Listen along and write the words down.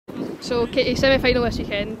So Katie, semi-final this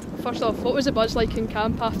weekend. First off, what was the buzz like in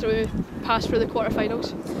camp after we passed through the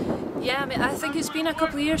quarter-finals? Yeah, I think it's been a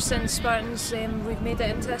couple of years since Spartans we've made it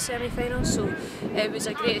into a semi-final, so it was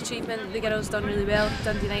a great achievement. The girls done really well,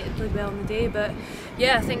 Dundee United played well on the day, but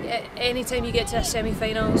yeah, I think any time you get to a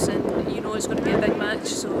semi-finals and you know it's going to be a big match,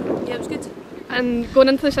 so yeah, it was good. And going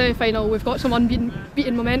into the semi-final, we've got some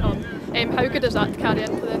unbeaten momentum. How good is that to carry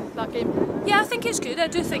into that game? Yeah, I think it's good. I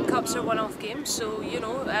do think cups are one-off games, so you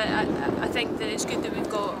know, I think that it's good that we've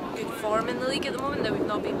got good form in the league at the moment, that we've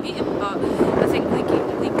not been beaten, but I think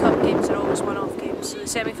league cup games are always one-off games, so the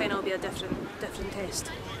semi-final will be a different test.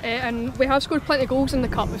 And we have scored plenty of goals in the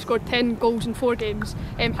cup. We've scored 10 goals in 4 games.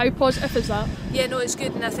 How positive is that? Yeah, no, it's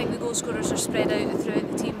good, and I think the goal scorers are spread out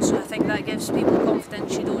throughout the team, so I think that gives people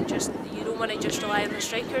confidence. You don't want to just rely on the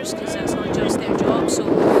strikers, because that's not just their job. So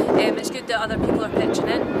it's good that other people are pitching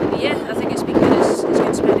in. And yeah, I think it's been good. It's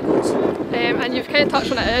good spread of goals. And you've kind of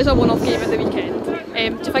touched on it. It is a one-off game at the weekend. Do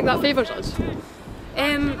you think that favours us?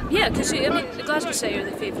 Yeah, because I mean, the Glasgow City are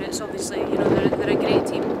the favourites. Obviously, you know they're a great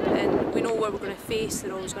team, and we know what we're going to face.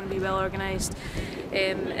 They're always going to be well organised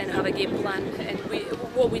and have a game plan. And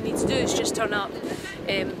what we need to do is just turn up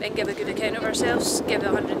and give a good account of ourselves, give it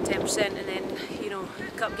 110%, and then you know,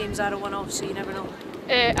 cup games are a one-off, so you never know.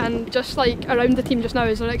 And just like around the team just now,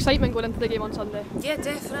 is there excitement going into the game on Sunday? Yeah,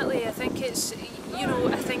 definitely. I think it's, you know,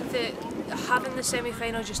 I think that having the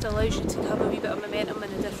semi-final just allows you to have a wee bit of momentum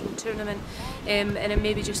in a different tournament, and it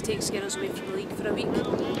maybe just takes girls away from the league for a week.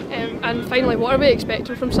 And finally, what are we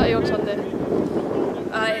expecting from City on Sunday?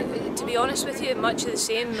 To be honest with you, much of the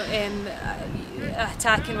same.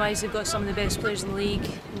 Attacking wise, they've got some of the best players in the league.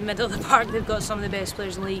 In the middle of the park, they've got some of the best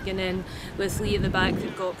players in the league, and then with Lee at the back,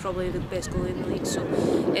 they've got probably the best goalie in the league. So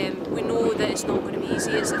we know that it's not going to be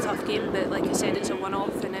easy. It's a tough game, but like I said, it's a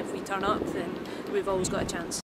one-off, and if we turn up, then we've always got a chance.